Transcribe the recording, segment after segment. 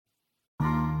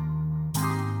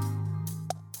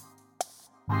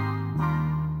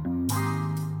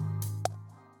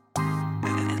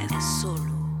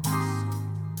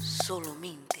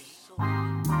Solamente.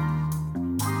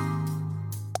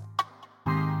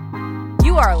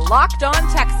 You are Locked On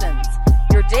Texans,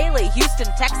 your daily Houston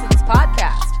Texans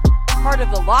podcast. Part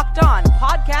of the Locked On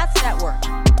Podcast Network,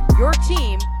 your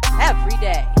team every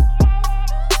day.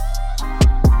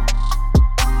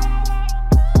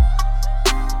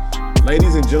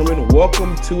 Ladies and gentlemen,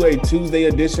 welcome to a Tuesday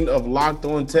edition of Locked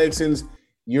On Texans,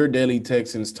 your daily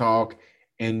Texans talk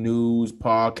and news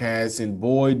podcast. And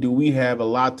boy, do we have a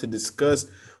lot to discuss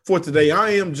for today.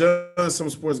 I am John,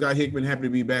 some sports guy Hickman, happy to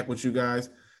be back with you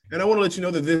guys. And I want to let you know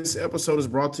that this episode is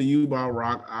brought to you by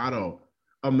Rock Auto.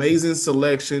 Amazing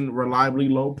selection, reliably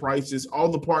low prices, all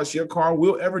the parts your car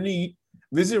will ever need.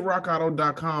 Visit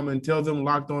rockauto.com and tell them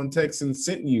Locked On Texans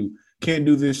sent you. Can't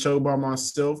do this show by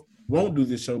myself. Won't do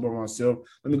this show by myself.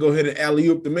 Let me go ahead and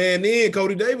alley-oop the man in.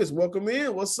 Cody Davis, welcome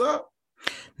in. What's up?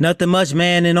 Nothing much,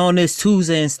 man. And on this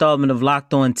Tuesday installment of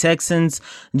Locked On Texans,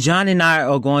 John and I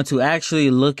are going to actually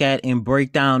look at and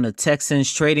break down the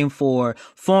Texans trading for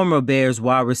former Bears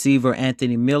wide receiver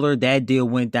Anthony Miller. That deal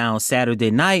went down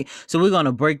Saturday night. So we're going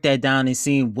to break that down and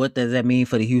see what does that mean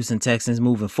for the Houston Texans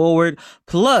moving forward.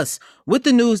 Plus, with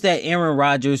the news that Aaron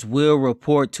Rodgers will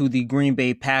report to the Green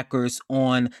Bay Packers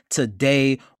on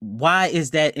today, why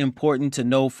is that important to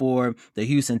know for the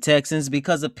Houston Texans?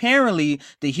 Because apparently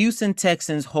the Houston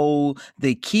Texans hold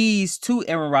the keys to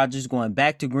Aaron Rodgers going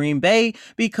back to Green Bay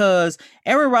because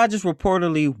Aaron Rodgers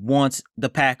reportedly wants the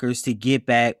Packers to get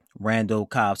back Randall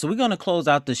Cobb. So we're going to close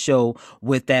out the show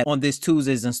with that on this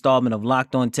Tuesday's installment of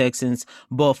Locked On Texans.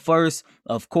 But first,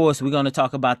 of course, we're going to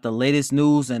talk about the latest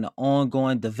news and the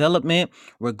ongoing development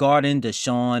regarding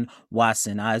Deshaun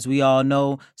Watson. As we all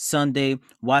know, Sunday,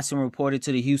 Watson reported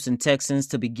to the Houston Texans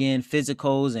to begin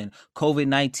physicals and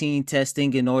COVID-19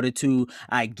 testing in order to,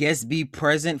 I guess, be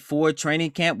present for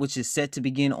training camp, which is set to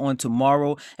begin on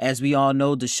tomorrow. As we all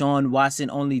know, Deshaun Watson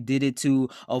only did it to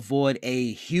avoid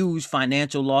a huge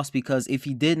financial loss, because if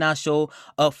he did not show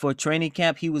up for training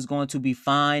camp, he was going to be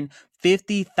fined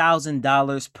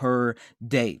 $50,000 per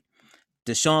day.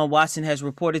 Deshaun Watson has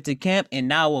reported to camp, and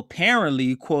now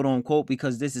apparently, quote unquote,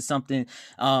 because this is something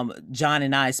John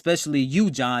and I, especially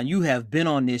you, John, you have been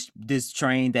on this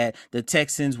train that the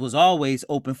Texans was always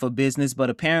open for business, but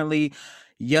apparently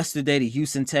yesterday, the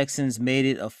Houston Texans made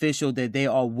it official that they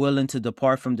are willing to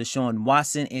depart from Deshaun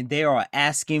Watson, and they are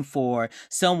asking for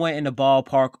somewhere in the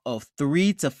ballpark of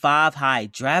 3 to 5 high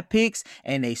draft picks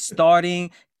and a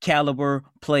starting caliber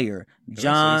player. John,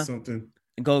 Can I say something?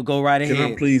 Go right ahead.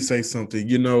 Can I please say something?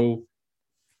 You know,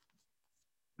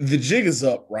 the jig is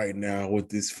up right now with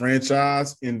this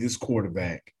franchise and this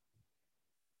quarterback.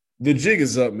 The jig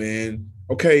is up, man.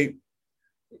 Okay.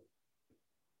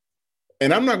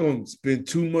 And I'm not going to spend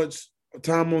too much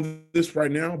time on this right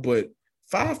now, but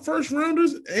 5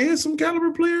 first-rounders and some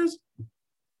caliber players?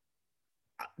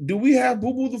 Do we have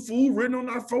Boo Boo the Fool written on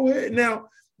our forehead? Now,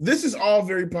 this is all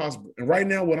very possible. And right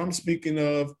now, what I'm speaking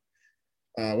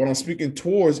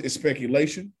towards is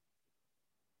speculation.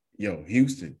 Yo,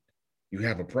 Houston, you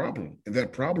have a problem. And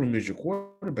that problem is your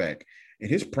quarterback. And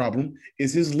his problem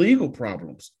is his legal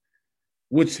problems,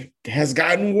 which has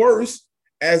gotten worse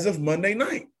as of Monday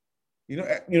night. You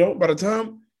know, by the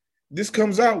time this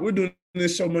comes out, we're doing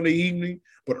this show Monday evening,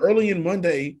 but early in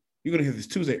Monday, you're going to hear this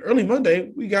Tuesday. Early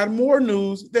Monday, we got more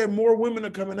news that more women are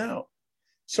coming out.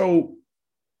 So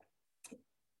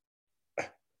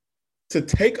to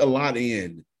take a lot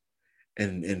in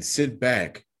and sit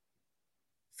back,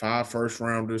 5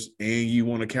 first-rounders, and you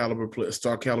want a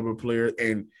star caliber player.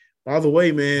 And by the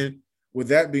way, man, with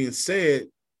that being said,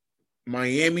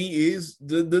 Miami is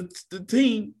the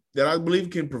team that I believe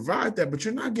can provide that, but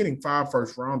you're not getting 5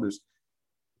 first-rounders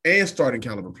and starting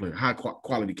caliber players,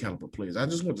 high-quality caliber players. I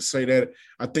just want to say that.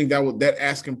 I think that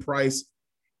asking price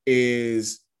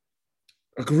is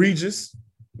egregious,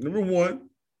 number one.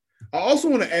 I also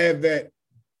want to add that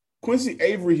Quincy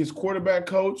Avery, his quarterback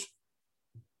coach,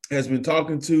 has been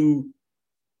talking to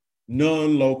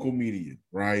non-local media,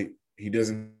 right? He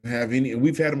doesn't have any – and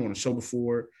we've had him on the show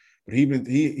before – but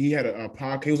he had a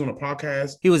podcast. He was on a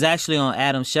podcast. He was actually on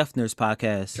Adam Schefter's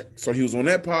podcast. So he was on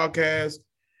that podcast,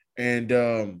 and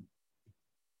I'm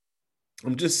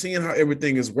just seeing how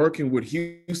everything is working with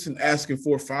Houston asking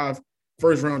for 5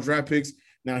 first-round draft picks.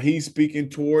 Now he's speaking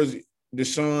towards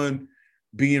Deshaun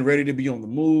being ready to be on the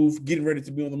move, getting ready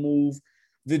to be on the move.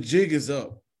 The jig is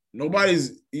up. You're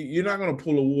not going to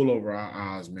pull a wool over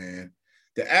our eyes, man.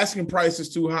 The asking price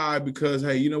is too high because,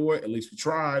 hey, you know what? At least we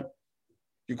tried.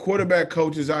 Your quarterback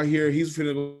coach is out here. He's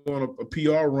going to go on a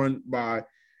PR run by,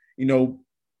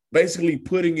 basically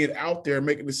putting it out there,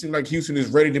 making it seem like Houston is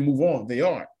ready to move on. They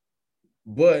are.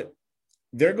 But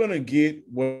they're going to get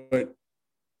what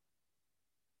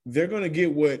they're going to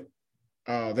get what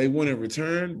they want in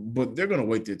return, but they're going to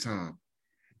wait their time.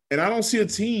 And I don't see a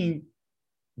team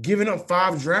giving up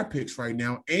 5 draft picks right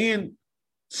now and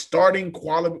starting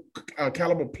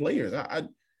caliber players.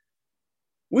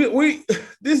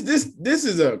 This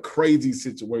is a crazy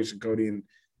situation, Cody, and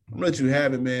I'm gonna let you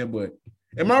have it, man. But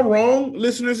am I wrong,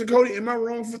 listeners and Cody? Am I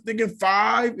wrong for thinking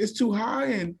 5 is too high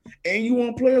and you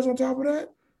want players on top of that?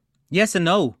 Yes and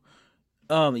no.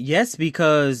 Yes,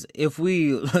 because if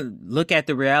we look at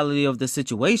the reality of the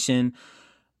situation,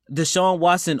 Deshaun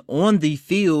Watson on the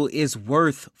field is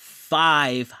worth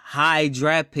 5 high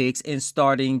draft picks and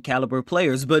starting caliber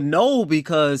players. But no,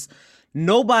 because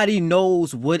nobody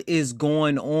knows what is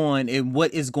going on and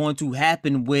what is going to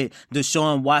happen with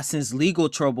Deshaun Watson's legal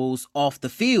troubles off the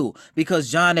field. Because,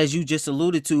 John, as you just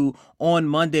alluded to, on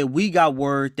Monday, we got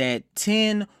word that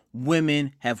 10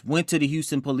 women have went to the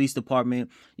Houston Police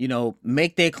Department,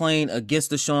 make their claim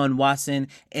against Deshaun Watson,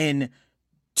 and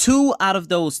 2 out of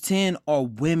those 10 are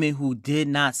women who did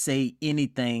not say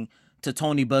anything to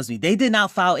Tony Busby. They did not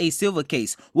file a civil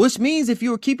case, which means if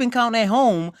you were keeping count at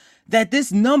home, that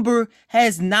this number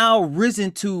has now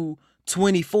risen to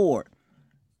 24.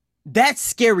 That's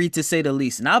scary to say the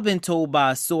least. And I've been told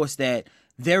by a source that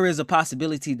there is a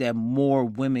possibility that more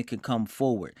women can come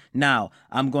forward. Now,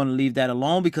 I'm going to leave that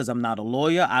alone because I'm not a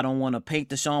lawyer. I don't want to paint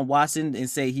Deshaun Watson and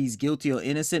say he's guilty or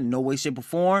innocent in no way, shape, or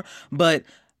form. But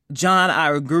John, I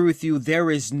agree with you.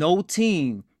 There is no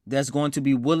team that's going to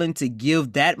be willing to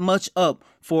give that much up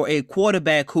for a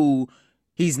quarterback who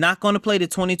he's not going to play the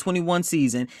 2021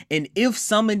 season. And if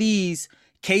some of these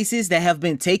cases that have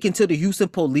been taken to the Houston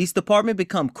Police Department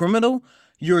become criminal,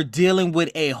 you're dealing with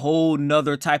a whole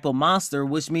nother type of monster,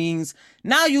 which means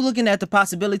now you're looking at the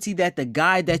possibility that the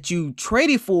guy that you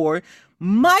traded for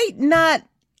might not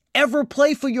ever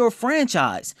play for your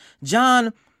franchise.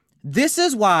 John, this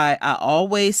is why I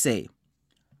always say,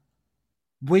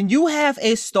 when you have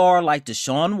a star like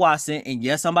Deshaun Watson, and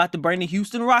yes, I'm about to bring the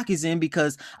Houston Rockets in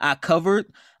because I covered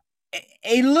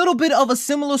a little bit of a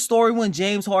similar story when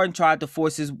James Harden tried to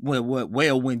force his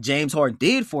when James Harden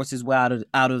did force his way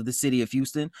out of the city of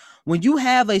Houston. When you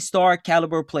have a star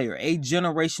caliber player, a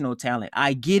generational talent,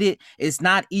 I get it. It's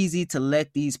not easy to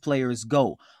let these players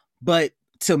go. But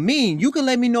to me, you can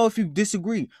let me know if you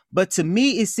disagree, but to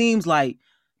me, it seems like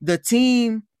the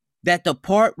team that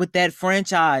depart with that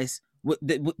franchise,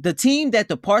 the team that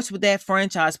departs with that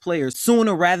franchise player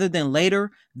sooner rather than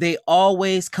later, they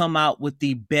always come out with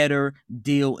the better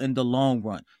deal in the long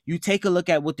run. You take a look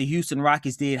at what the Houston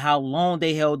Rockets did, how long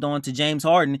they held on to James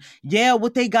Harden. Yeah,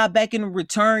 what they got back in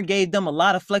return gave them a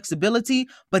lot of flexibility,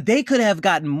 but they could have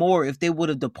gotten more if they would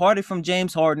have departed from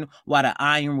James Harden while the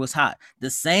iron was hot. The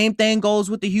same thing goes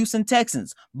with the Houston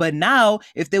Texans. But now,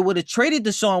 if they would have traded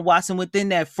Deshaun Watson within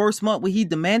that first month when he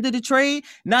demanded a trade,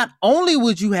 not only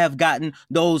would you have gotten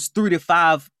those 3 to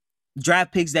 5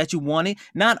 draft picks that you wanted,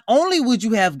 not only would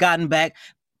you have gotten back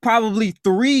probably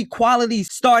 3 quality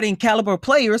starting caliber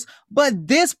players, but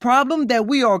this problem that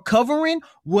we are covering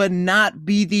would not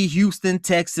be the Houston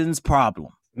Texans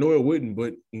problem. No, it wouldn't.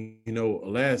 But,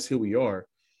 alas, here we are,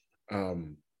 a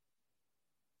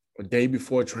day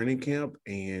before training camp.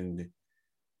 And,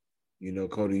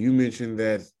 Cody, you mentioned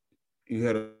that you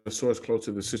had a source close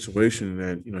to the situation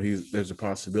that, there's a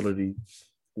possibility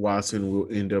Watson will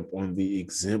end up on the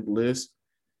exempt list.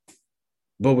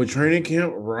 But with training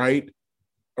camp right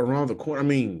around the corner,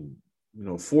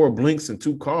 4 blinks and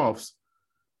 2 coughs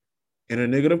and a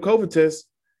negative COVID test,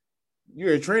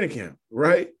 you're at training camp,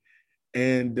 right?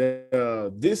 And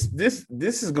this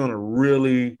is gonna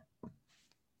really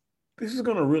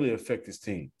affect this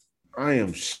team. I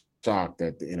am shocked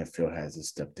that the NFL hasn't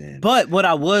stepped in. But what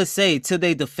I would say to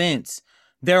their defense,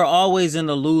 they're always in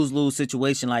a lose-lose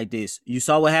situation like this. You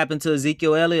saw what happened to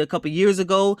Ezekiel Elliott a couple years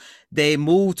ago. They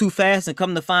moved too fast, and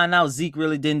come to find out, Zeke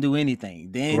really didn't do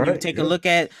anything. Then you take a look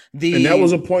at and that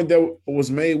was a point that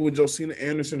was made with Josina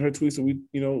Anderson, her tweets that we,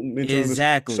 mentioned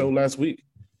on the show last week.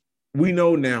 We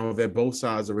know now that both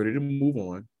sides are ready to move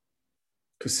on.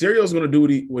 Casario's going to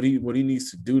do what he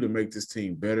needs to do to make this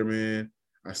team better, man.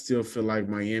 I still feel like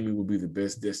Miami will be the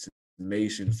best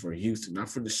destination for Houston, not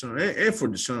for Deshaun and for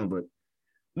Deshaun, but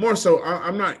more so,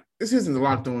 I'm not – this isn't the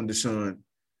Locked On Deshaun.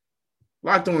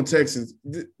 Locked On Texans.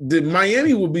 The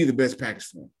Miami will be the best package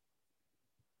for him.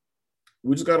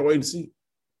 We just got to wait and see.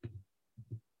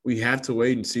 We have to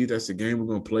wait and see. That's the game we're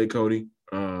going to play, Cody.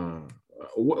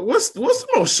 What's the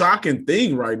most shocking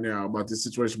thing right now about this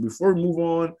situation? Before we move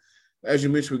on, as you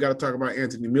mentioned, we got to talk about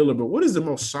Anthony Miller, but what is the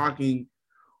most shocking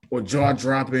or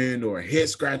jaw-dropping or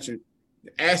head-scratching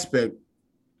aspect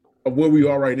of where we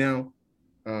are right now?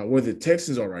 Where the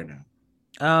Texans are right now?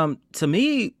 To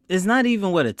me, it's not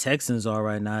even where the Texans are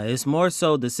right now. It's more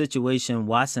so the situation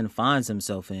Watson finds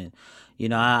himself in.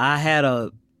 I had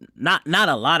not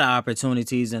a lot of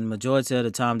opportunities, and majority of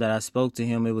the time that I spoke to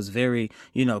him, it was very,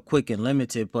 quick and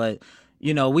limited. But,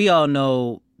 we all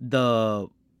know the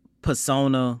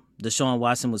persona Deshaun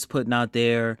Watson was putting out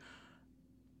there,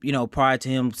 prior to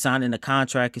him signing the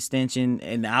contract extension.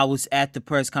 And I was at the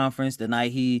press conference the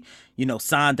night he,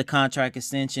 signed the contract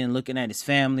extension, looking at his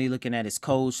family, looking at his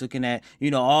coach, looking at,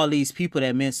 all these people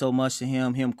that meant so much to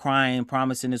him crying,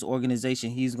 promising his organization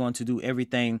he's going to do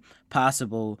everything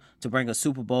possible to bring a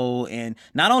Super Bowl, and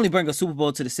not only bring a Super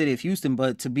Bowl to the city of Houston,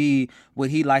 but to be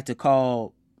what he liked to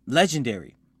call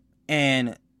legendary.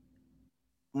 And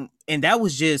that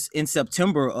was just in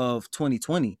September of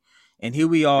 2020. And here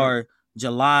we are,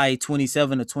 July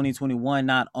 27 of 2021.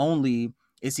 Not only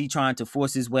is he trying to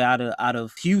force his way out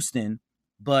of Houston,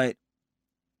 but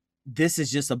this is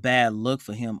just a bad look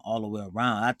for him all the way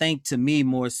around. I think, to me,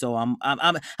 more so,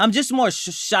 I'm just more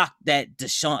shocked that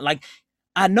Deshaun, like,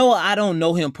 I know I don't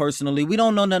know him personally. We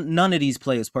don't know none of these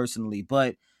players personally,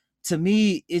 but to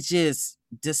me, it's just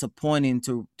disappointing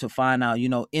to find out,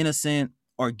 innocent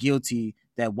or guilty,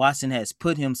 that Watson has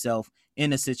put himself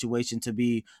in a situation to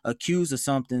be accused of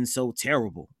something so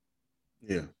terrible.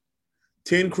 Yeah.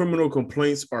 10 criminal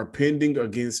complaints are pending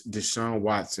against Deshaun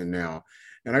Watson now.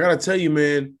 And I got to tell you,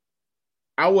 man,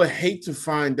 I would hate to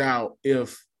find out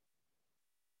if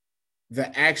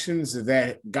the actions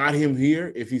that got him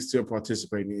here, if he's still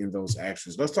participating in those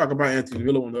actions. Let's talk about Anthony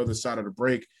Miller on the other side of the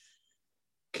break.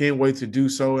 Can't wait to do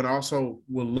so. And also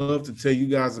would love to tell you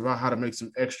guys about how to make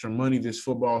some extra money this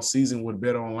football season with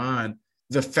Bet Online,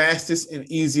 the fastest and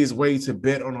easiest way to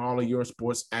bet on all of your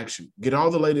sports action. Get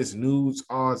all the latest news,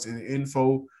 odds, and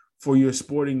info for your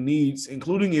sporting needs,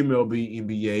 including MLB,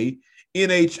 NBA,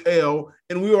 NHL,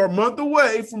 and we are a month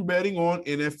away from betting on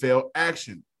NFL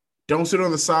action. Don't sit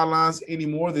on the sidelines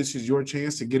anymore. This is your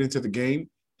chance to get into the game.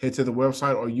 Head to the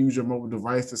website or use your mobile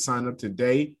device to sign up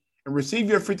today and receive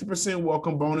your 50%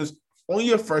 welcome bonus on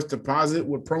your first deposit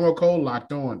with promo code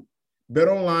LOCKEDON.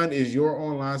 BetOnline is your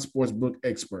online sportsbook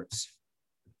experts.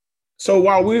 So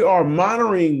while we are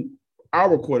monitoring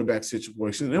our quarterback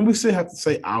situation, and we still have to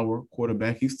say our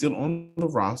quarterback, he's still on the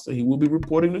roster. He will be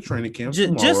reporting to training camp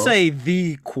tomorrow. Just say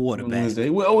the quarterback. Wednesday.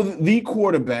 Well, the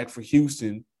quarterback for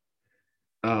Houston.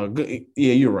 Yeah,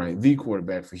 you're right. The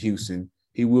quarterback for Houston.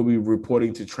 He will be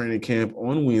reporting to training camp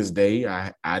on Wednesday.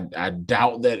 I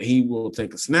doubt that he will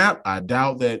take a snap. I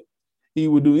doubt that he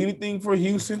will do anything for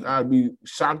Houston. I'd be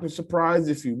shocked and surprised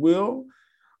if he will.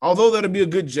 Although that'd be a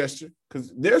good gesture,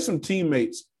 because there's some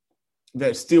teammates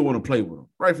that still want to play with him.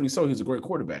 Rightfully so, he's a great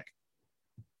quarterback.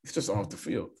 It's just off the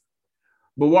field.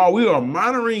 But while we are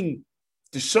monitoring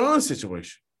Deshaun's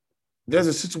situation, there's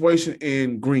a situation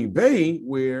in Green Bay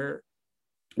where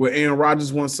Aaron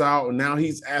Rodgers wants out, and now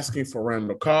he's asking for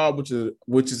Randall Cobb,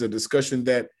 which is a discussion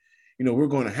that, we're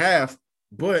going to have.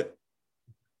 But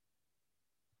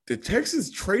the Texans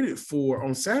traded for,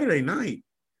 on Saturday night,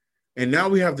 and now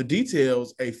we have the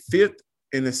details, a 5th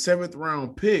and a 7th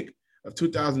round pick of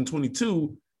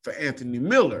 2022 for Anthony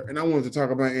Miller. And I wanted to talk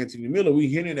about Anthony Miller. We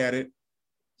hinted at it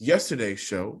yesterday's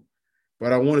show,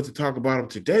 but I wanted to talk about him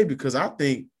today because I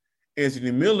think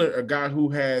Anthony Miller, a guy who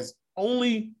has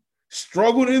only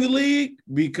struggled in the league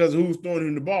because of who's throwing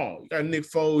him the ball. You got Nick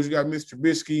Foles, you got Mr.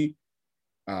 Trubisky.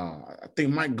 I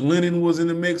think Mike Glennon was in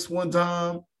the mix one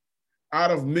time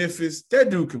out of Memphis. That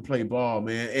dude can play ball,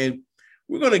 man. And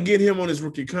we're going to get him on his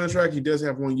rookie contract. He does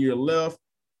have 1 year left,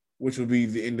 which will be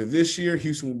the end of this year.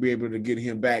 Houston will be able to get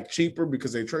him back cheaper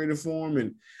because they traded for him.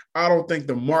 And I don't think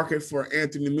the market for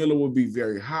Anthony Miller will be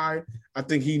very high. I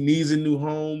think he needs a new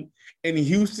home, and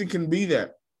Houston can be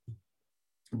that.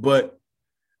 But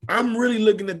I'm really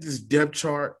looking at this depth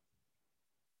chart,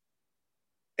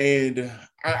 and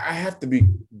I have to be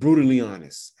brutally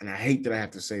honest, and I hate that I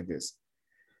have to say this,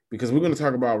 because we're going to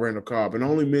talk about Randall Cobb. And the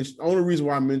only reason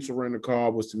why I mentioned Randall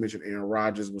Cobb was to mention Aaron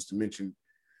Rodgers, was to mention,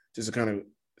 just to kind of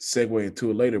segue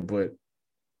into it later, but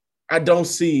I don't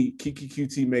see Kiki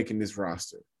QT making this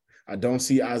roster. I don't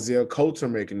see Isaiah Coulter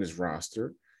making this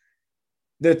roster.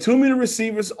 There are too many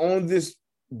receivers on this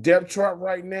depth chart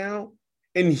right now,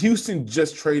 and Houston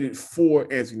just traded for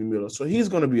Anthony Miller, so he's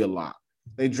going to be a lock.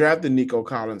 They drafted Nico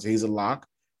Collins. He's a lock.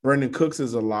 Brandon Cooks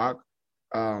is a lock.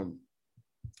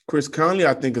 Chris Conley,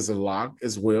 I think, is a lock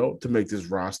as well to make this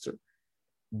roster.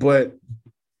 But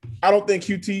I don't think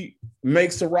QT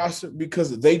makes the roster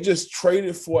because they just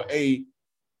traded for a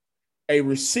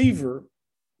receiver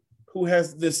who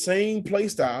has the same play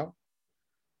style,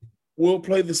 will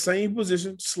play the same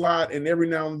position, slot, and every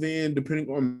now and then, depending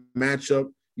on matchup,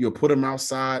 you'll put him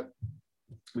outside.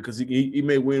 because he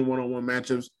may win one-on-one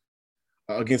matchups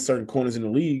against certain corners in the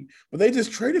league, but they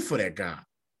just traded for that guy.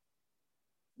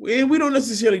 And we don't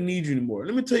necessarily need you anymore.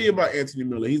 Let me tell you about Anthony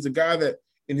Miller. He's a guy that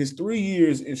in his 3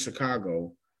 years in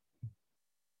Chicago,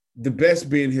 the best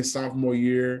being his sophomore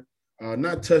year,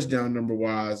 not touchdown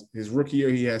number-wise. His rookie year,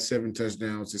 he had 7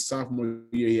 touchdowns. His sophomore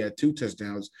year, he had 2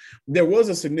 touchdowns. There was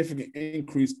a significant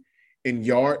increase in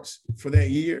yards for that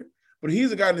year, but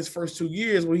he's a guy in his first 2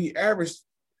 years where he averaged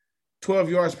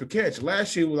 12 yards per catch.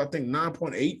 Last year was, I think,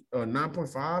 9.8 or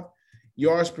 9.5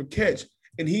 yards per catch,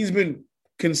 and he's been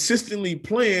consistently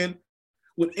playing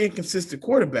with inconsistent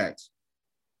quarterbacks.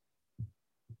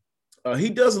 He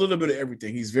does a little bit of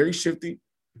everything. He's very shifty,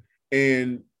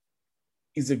 and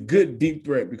he's a good deep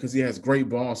threat because he has great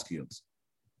ball skills.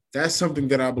 That's something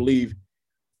that I believe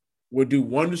will do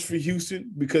wonders for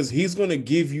Houston because he's going to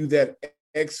give you that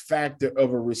X factor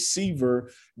of a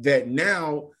receiver that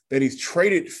now that he's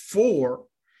traded for,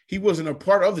 he wasn't a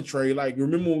part of the trade. Like,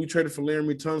 remember when we traded for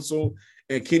Laramie Tunsil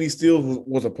and Kenny Steele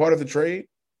was a part of the trade?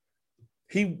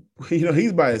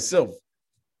 He's by himself.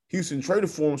 Houston traded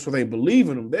for him, so they believe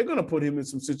in him. They're going to put him in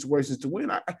some situations to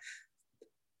win.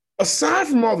 Aside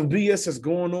from all the BS that's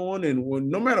going on, and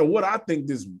no matter what I think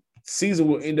this season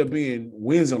will end up being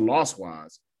wins and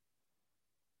loss-wise,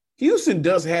 Houston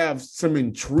does have some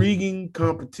intriguing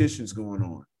competitions going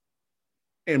on.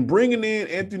 And bringing in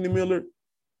Anthony Miller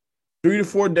 3 to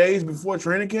 4 days before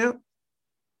training camp,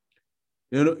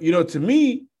 to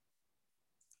me,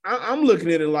 I'm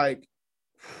looking at it like,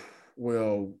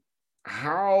 well,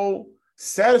 how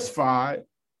satisfied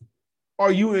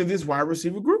are you in this wide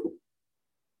receiver group?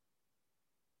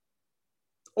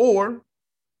 Or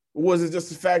was it just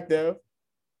the fact that,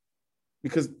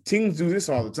 because teams do this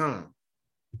all the time,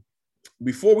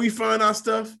 before we find our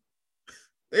stuff,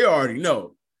 they already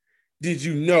know. Did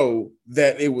you know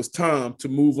that it was time to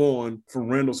move on from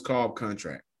Randall's Cobb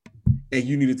contract? And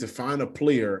you needed to find a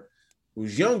player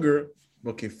who's younger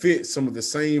but can fit some of the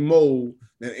same mold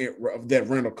that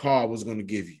Randall Cobb was going to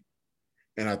give you.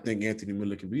 And I think Anthony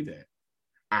Miller can be that.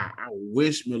 I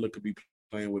wish Miller could be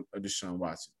playing with Deshaun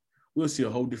Watson. We'll see a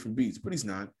whole different beast, but he's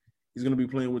not. He's going to be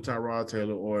playing with Tyrod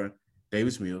Taylor or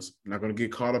Davis Mills. I'm not going to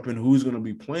get caught up in who's going to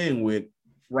be playing with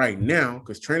right now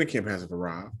because training camp hasn't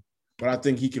arrived. But I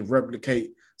think he can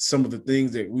replicate some of the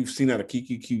things that we've seen out of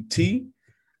Kiki QT,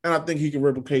 and I think he can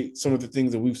replicate some of the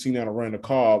things that we've seen out of Randall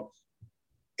Cobb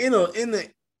in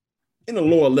a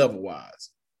lower level wise.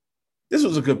 This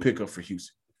was a good pickup for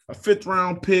Houston, a 5th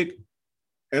round pick.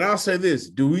 And I'll say this: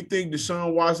 do we think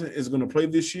Deshaun Watson is going to play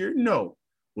this year? No.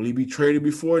 Will he be traded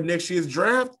before next year's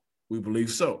draft? We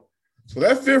believe so. So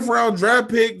that 5th round draft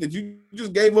pick that you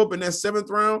just gave up in that 7th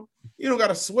round, you don't got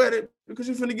to sweat it because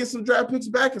you're going to get some draft picks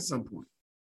back at some point.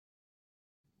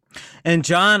 And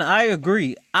John, I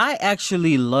agree. I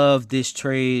actually love this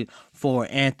trade for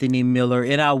Anthony Miller,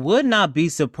 and I would not be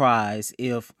surprised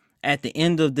if at the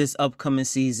end of this upcoming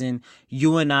season,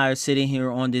 you and I are sitting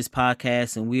here on this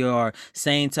podcast and we are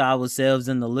saying to ourselves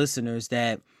and the listeners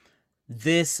that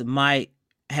this might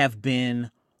have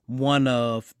been one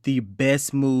of the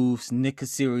best moves Nick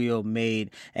Caserio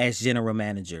made as general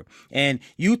manager. And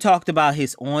you talked about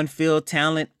his on-field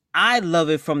talent. I love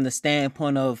it from the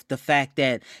standpoint of the fact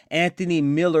that Anthony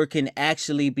Miller can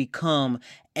actually become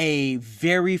a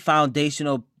very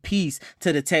foundational piece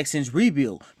to the Texans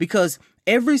rebuild, because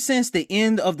ever since the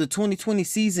end of the 2020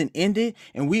 season ended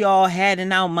and we all had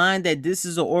in our mind that this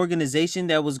is an organization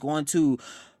that was going to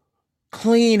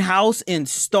clean house and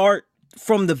start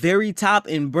from the very top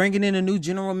and bringing in a new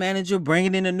general manager,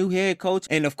 bringing in a new head coach,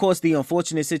 and of course the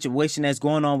unfortunate situation that's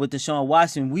going on with Deshaun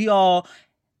Watson, we all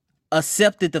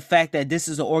accepted the fact that this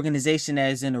is an organization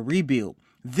that is in a rebuild.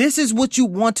 This is what you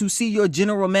want to see your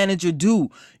general manager do.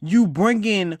 You bring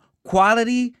in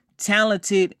quality,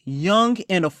 talented, young,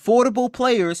 and affordable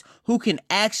players who can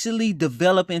actually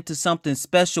develop into something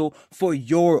special for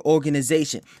your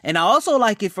organization. And I also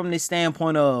like it from the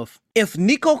standpoint of, if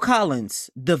Nico Collins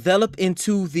develop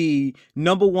into the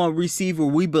number 1 receiver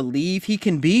we believe he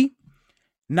can be,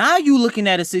 now you're looking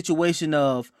at a situation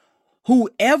of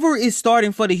whoever is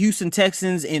starting for the Houston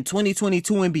Texans in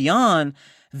 2022 and beyond,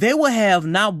 they will have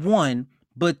not 1,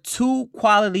 but 2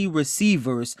 quality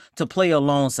receivers to play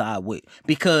alongside with,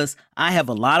 because I have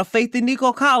a lot of faith in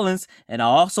Nico Collins and I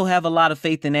also have a lot of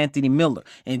faith in Anthony Miller.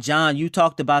 And John, you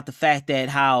talked about the fact that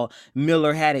how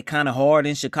Miller had it kind of hard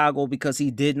in Chicago because he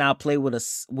did not play with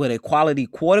a quality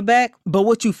quarterback. But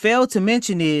what you failed to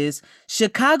mention is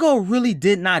Chicago really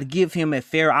did not give him a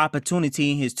fair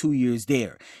opportunity in his 2 years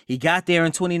there. He got there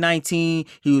in 2019.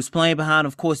 He was playing behind,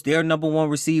 of course, their number 1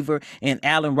 receiver and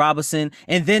Allen Robinson.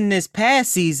 And then this past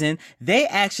last season, they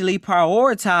actually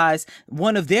prioritized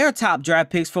one of their top draft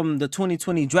picks from the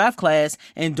 2020 draft class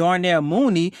and Darnell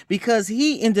Mooney because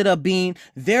he ended up being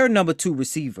their number 2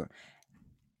 receiver.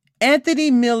 Anthony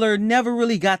Miller never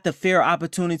really got the fair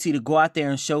opportunity to go out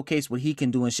there and showcase what he can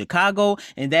do in Chicago,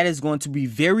 and that is going to be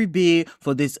very big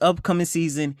for this upcoming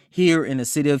season here in the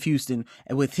city of Houston,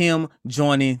 and with him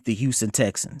joining the Houston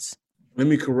Texans. Let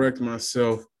me correct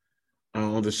myself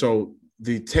on the show.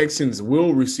 The Texans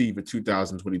will receive a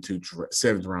 2022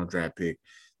 7th-round draft pick.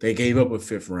 They gave up a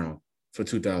 5th round for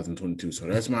 2022, so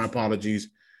that's my apologies.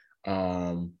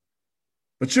 But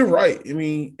you're right. I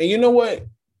mean, and you know what?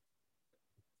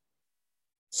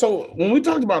 So when we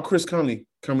talked about Chris Conley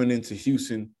coming into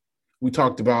Houston, we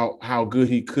talked about how good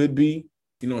he could be.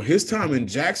 You know, his time in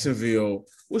Jacksonville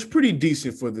was pretty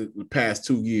decent for the past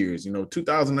 2 years. You know,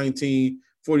 2019,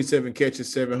 47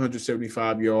 catches,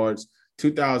 775 yards.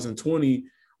 2020,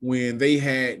 when they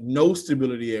had no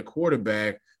stability at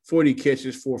quarterback, 40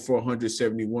 catches for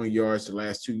 471 yards. The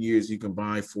last 2 years, he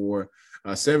combined for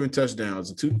 7 touchdowns.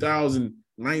 In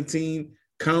 2019,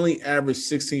 Conley averaged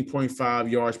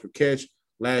 16.5 yards per catch.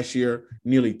 Last year,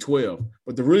 nearly 12.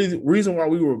 But the reason why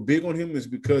we were big on him is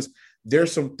because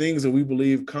there's some things that we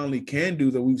believe Conley can do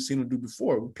that we've seen him do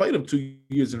before. We played him 2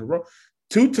 years in a row,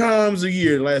 2 times a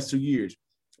year the last 2 years.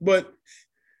 But,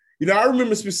 you know, I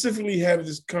remember specifically having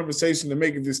this conversation to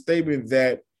make this statement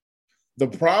that the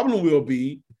problem will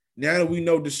be, now that we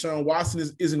know Deshaun Watson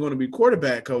isn't going to be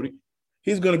quarterback, Cody,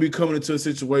 he's going to be coming into a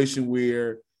situation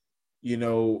where, you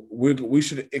know, we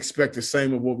should expect the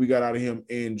same of what we got out of him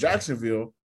in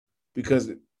Jacksonville because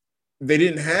they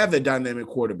didn't have that dynamic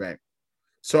quarterback.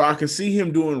 So I can see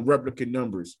him doing replicate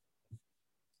numbers.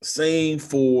 Same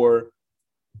for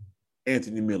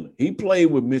Anthony Miller. He played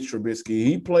with Mitch Trubisky.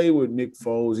 He played with Nick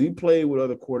Foles. He played with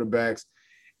other quarterbacks.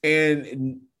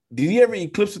 And did he ever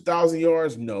eclipse 1,000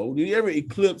 yards? No. Did he ever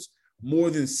eclipse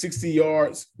more than 60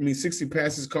 yards? 60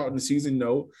 passes caught in the season?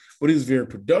 No. But he was very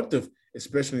productive,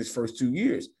 especially in his first 2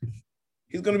 years.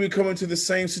 He's going to be coming to the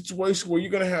same situation where you're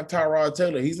going to have Tyrod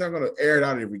Taylor. He's not going to air it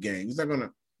out every game. You're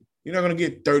not going to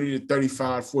get 30 to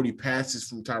 35, 40 passes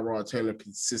from Tyrod Taylor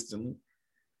consistently.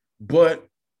 But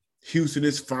Houston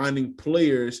is finding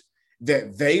players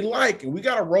that they like, and we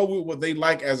got to roll with what they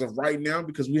like as of right now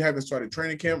because we haven't started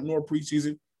training camp nor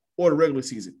preseason or the regular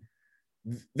season.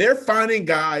 They're finding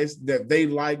guys that they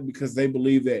like because they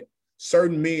believe that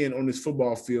certain men on this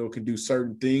football field can do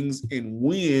certain things and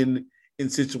win in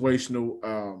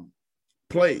situational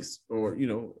plays, or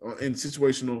in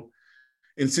certain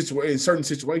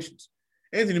situations.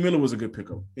 Anthony Miller was a good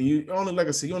pickup, and you only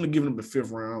giving him the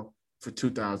 5th round for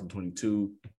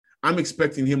 2022. I'm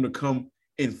expecting him to come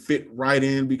and fit right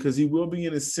in because he will be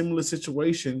in a similar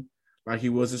situation like he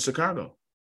was in Chicago.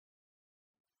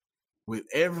 With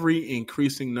every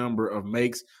increasing number of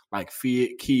makes like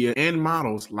Fiat, Kia, and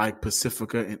models like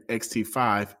Pacifica and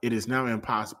XT5, it is now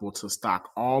impossible to stock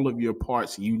all of your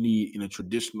parts you need in a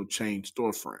traditional chain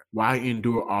storefront. Why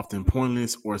endure often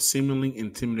pointless or seemingly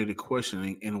intimidating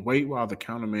questioning and wait while the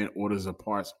counterman orders the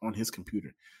parts on his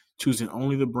computer, choosing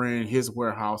only the brand his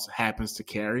warehouse happens to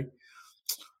carry?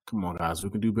 Come on, guys, we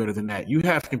can do better than that. You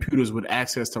have computers with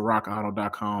access to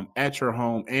rockauto.com at your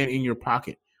home and in your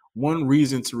pocket. One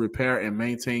reason to repair and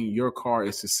maintain your car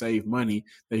is to save money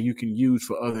that you can use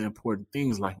for other important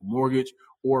things like mortgage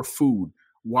or food.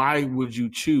 Why would you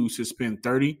choose to spend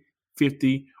 30,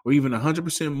 50, or even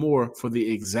 100% more for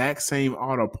the exact same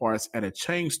auto parts at a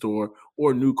chain store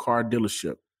or new car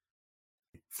dealership?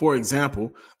 For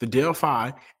example, the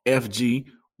Delphi FG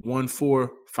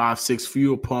 1456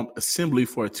 fuel pump assembly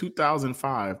for a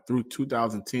 2005 through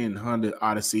 2010 Honda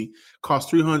Odyssey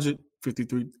costs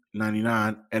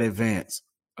 $353.99 at Advance,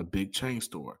 a big chain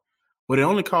store, but it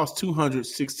only costs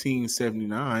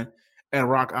 $216.79 at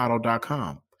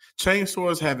rockauto.com. Chain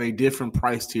stores have a different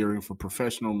price tiering for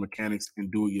professional mechanics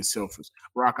and do-it-yourselfers.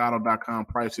 Rockauto.com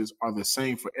prices are the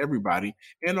same for everybody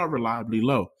and are reliably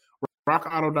low.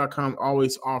 RockAuto.com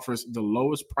always offers the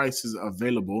lowest prices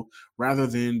available rather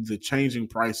than the changing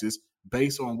prices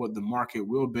based on what the market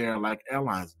will bear like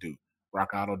airlines do.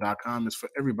 RockAuto.com is for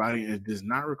everybody and it does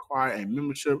not require a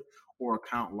membership or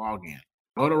account login.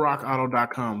 Go to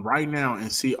RockAuto.com right now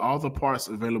and see all the parts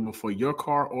available for your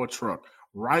car or truck.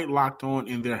 Right Locked On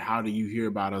in their How Do You Hear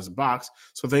About Us box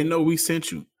so they know we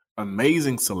sent you.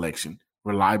 Amazing selection,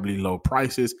 reliably low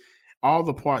prices, all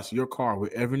the parts your car will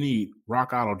ever need.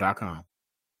 RockAuto.com.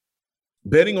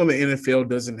 Betting on the NFL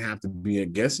doesn't have to be a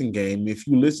guessing game. If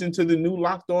you listen to the new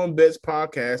Locked On Bets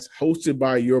podcast hosted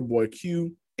by your boy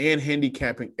Q and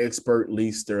handicapping expert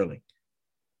Lee Sterling.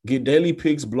 Get daily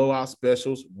picks, blowout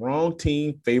specials, wrong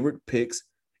team favorite picks,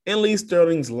 and Lee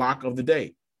Sterling's lock of the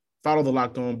day. Follow the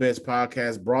Locked On Bets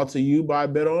podcast brought to you by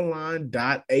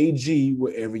betonline.ag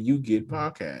wherever you get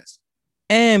podcasts.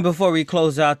 And before we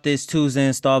close out this Tuesday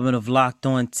installment of Locked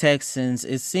On Texans,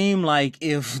 it seemed like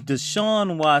if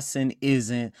Deshaun Watson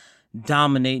isn't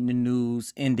dominating the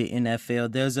news in the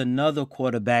NFL, there's another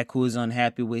quarterback who is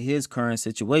unhappy with his current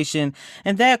situation,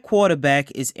 and that quarterback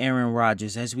is Aaron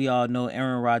Rodgers. As we all know,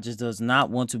 Aaron Rodgers does not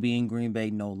want to be in Green Bay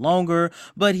no longer,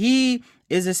 but he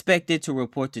is expected to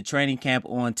report to training camp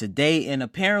on today, and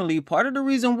apparently part of the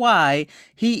reason why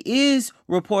he is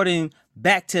reporting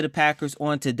back to the Packers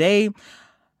on today,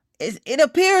 it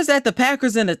appears that the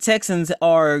Packers and the Texans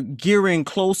are gearing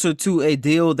closer to a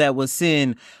deal that will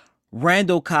send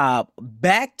Randall Cobb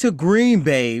back to Green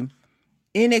Bay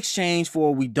in exchange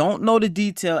for, we don't know the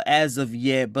detail as of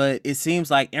yet, but it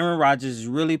seems like Aaron Rodgers is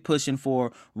really pushing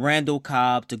for Randall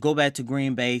Cobb to go back to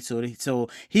Green Bay so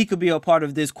he could be a part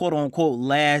of this quote-unquote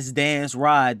last dance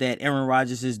ride that Aaron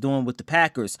Rodgers is doing with the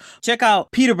Packers. Check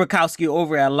out Peter Bukowski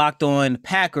over at Locked On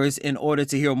Packers in order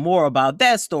to hear more about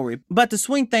that story. But to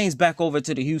swing things back over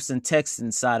to the Houston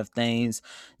Texans side of things,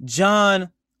 John,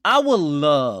 I would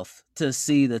love to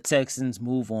see the Texans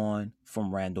move on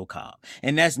from Randall Cobb.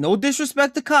 And that's no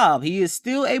disrespect to Cobb. He is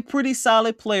still a pretty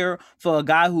solid player for a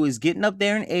guy who is getting up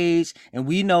there in age. And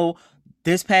we know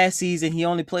this past season, he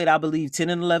only played, I believe, 10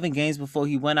 and 11 games before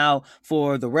he went out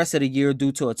for the rest of the year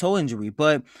due to a toe injury.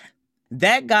 But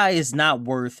that guy is not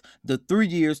worth the 3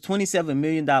 years, $27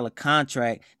 million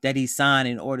contract that he signed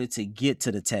in order to get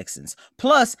to the Texans.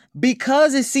 Plus,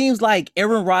 because it seems like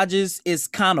Aaron Rodgers is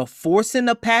kind of forcing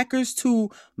the Packers to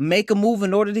make a move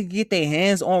in order to get their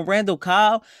hands on Randall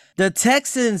Cobb, the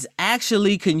Texans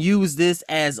actually can use this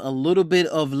as a little bit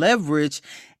of leverage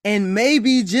and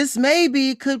maybe, just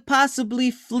maybe, could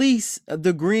possibly fleece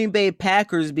the Green Bay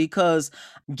Packers, because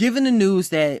given the news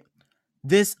that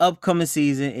this upcoming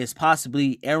season is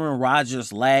possibly Aaron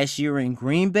Rodgers' last year in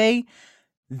Green Bay,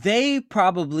 they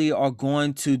probably are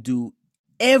going to do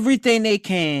everything they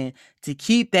can to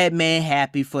keep that man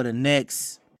happy for the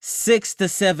next 6 to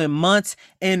 7 months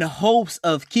in hopes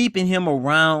of keeping him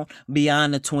around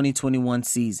beyond the 2021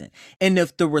 season. And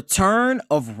if the return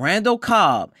of Randall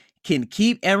Cobb can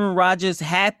keep Aaron Rodgers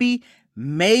happy,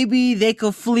 maybe they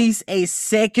could fleece a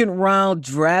second-round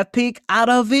draft pick out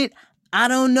of it. I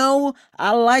don't know.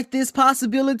 I like this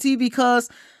possibility because,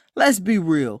 let's be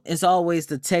real, it's always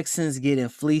the Texans getting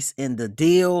fleeced in the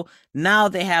deal. Now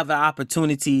they have an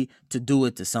opportunity to do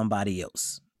it to somebody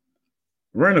else.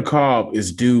 Randall Cobb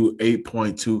is due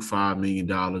 $8.25 million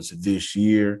this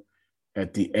year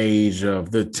at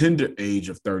the tender age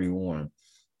of 31.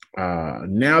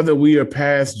 Now that we are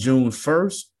past June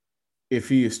 1st, if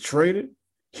he is traded,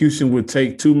 Houston would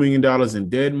take $2 million in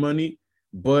dead money,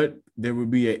 but there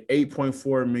would be an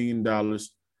 $8.4 million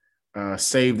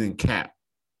saved in cap.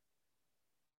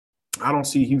 I don't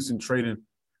see Houston trading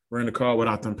Randall Cobb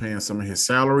without them paying some of his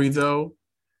salary, though.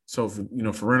 So,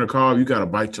 for Randall Cobb, you got to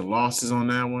bite your losses on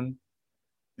that one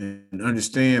and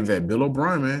understand that Bill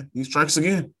O'Brien, man, he strikes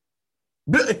again.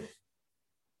 Bill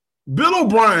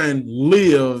O'Brien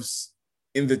lives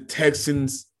in the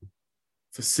Texans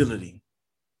facility,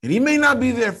 and he may not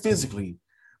be there physically,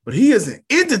 but he is an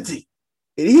entity.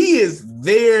 And he is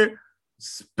there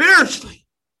spiritually.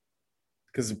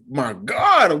 Because, my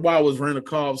God, why was Randall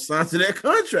Cobb signed to that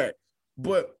contract?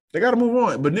 But they got to move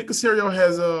on. But Nick Caserio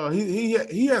has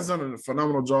he has done a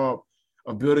phenomenal job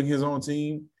of building his own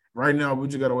team. Right now, we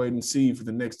just got to wait and see for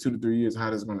the next 2 to 3 years how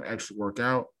this is going to actually work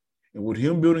out. And with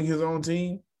him building his own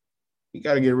team, he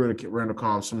got to get rid of Randall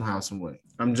Cobb somehow, some way.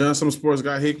 I'm Johnson Sports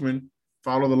Guy Hickman.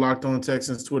 Follow the Locked On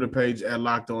Texans Twitter page at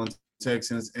Locked On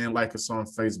Texans and like us on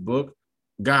Facebook.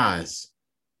 Guys,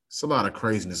 it's a lot of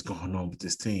craziness going on with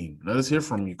this team. Let us hear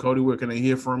from you. Cody, where can they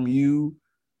hear from you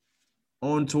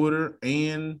on Twitter,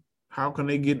 and how can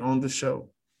they get on the show?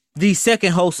 The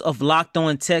second host of Locked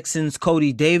On Texans,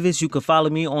 Cody Davis. You can follow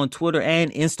me on Twitter and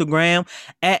Instagram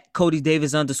at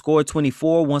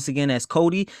CodyDavis_24. Once again, that's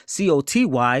Cody,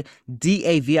 CotyDavis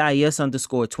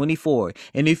 _24.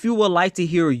 And if you would like to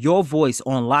hear your voice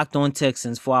on Locked On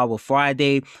Texans for our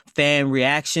Friday fan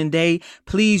reaction day,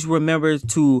 please remember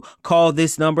to call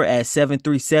this number at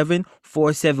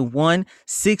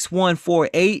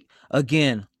 737-471-6148.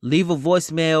 Again, leave a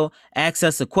voicemail, ask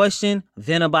us a question,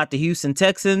 vent about the Houston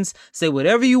Texans, say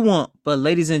whatever you want. But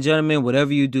ladies and gentlemen,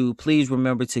 whatever you do, please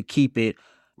remember to keep it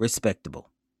respectable.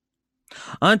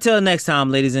 Until next time,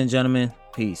 ladies and gentlemen,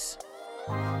 peace.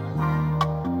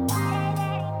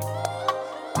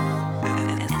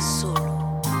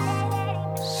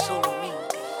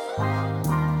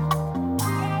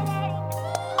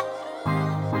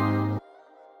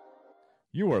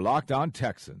 You are Locked On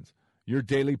Texans, your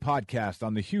daily podcast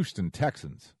on the Houston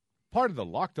Texans. Part of the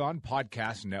Locked On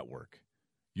Podcast Network.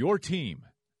 Your team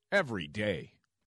every day.